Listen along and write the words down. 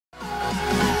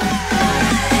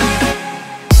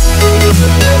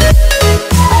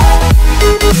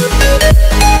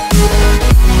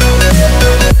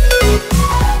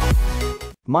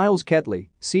Miles Ketley,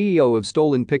 CEO of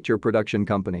Stolen Picture Production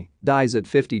Company, dies at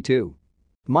 52.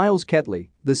 Miles Ketley,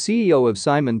 the CEO of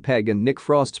Simon Pegg and Nick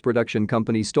Frost's production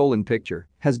company Stolen Picture,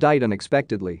 has died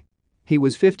unexpectedly. He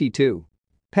was 52.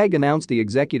 Pegg announced the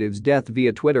executive's death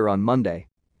via Twitter on Monday.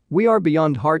 "We are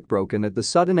beyond heartbroken at the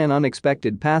sudden and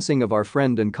unexpected passing of our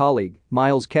friend and colleague,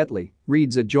 Miles Ketley,"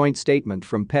 reads a joint statement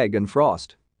from Pegg and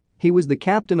Frost. "He was the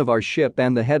captain of our ship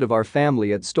and the head of our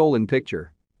family at Stolen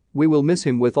Picture. We will miss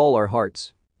him with all our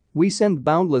hearts. We send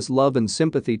boundless love and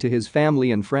sympathy to his family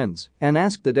and friends and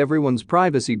ask that everyone's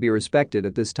privacy be respected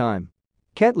at this time."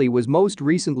 Ketley was most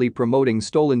recently promoting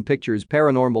Stolen Pictures'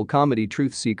 paranormal comedy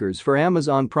Truth Seekers for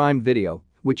Amazon Prime Video,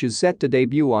 which is set to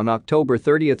debut on October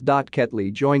 30.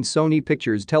 Ketley joined Sony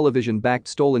Pictures Television-backed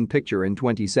Stolen Picture in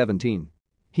 2017.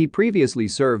 He previously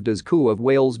served as CEO of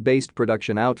Wales-based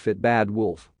production outfit Bad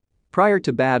Wolf. Prior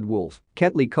to Bad Wolf,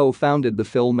 Ketley co-founded the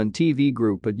film and TV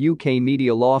group at UK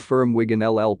media law firm Wiggin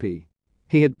LLP.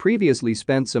 He had previously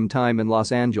spent some time in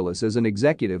Los Angeles as an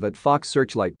executive at Fox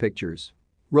Searchlight Pictures.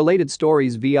 Related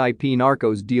stories: VIP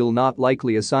Narcos deal not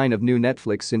likely a sign of new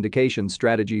Netflix syndication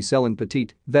strategy. Céline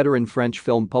Petit, veteran French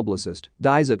film publicist,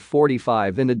 dies at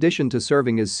 45. In addition to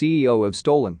serving as CEO of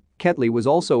Stolen, Ketley was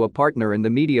also a partner in the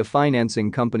media financing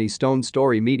company Stone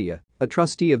Story Media, a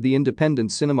trustee of the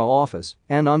Independent Cinema Office,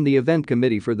 and on the event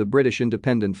committee for the British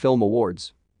Independent Film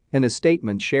Awards. In a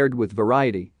statement shared with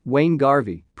Variety, Wayne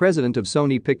Garvey, president of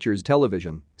Sony Pictures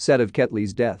Television, said of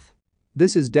Ketley's death,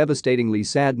 "This is devastatingly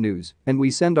sad news, and we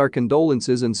send our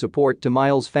condolences and support to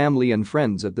Miles' family and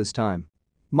friends at this time.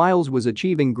 Miles was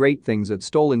achieving great things at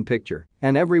Stolen Picture,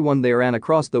 and everyone there and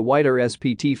across the wider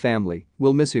SPT family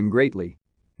will miss him greatly."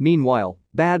 Meanwhile,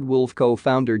 Bad Wolf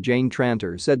co-founder Jane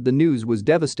Tranter said the news was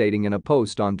devastating in a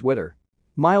post on Twitter.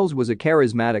 "Miles was a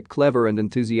charismatic, clever and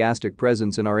enthusiastic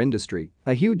presence in our industry,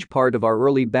 a huge part of our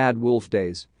early Bad Wolf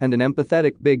days, and an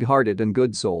empathetic, big-hearted and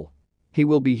good soul. He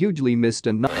will be hugely missed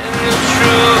and not."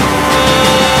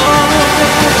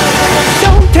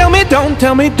 Don't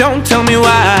tell me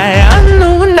why. I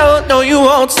know you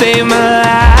won't save my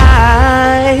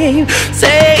life.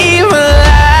 Save my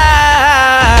life.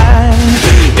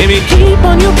 Baby, keep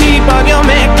on your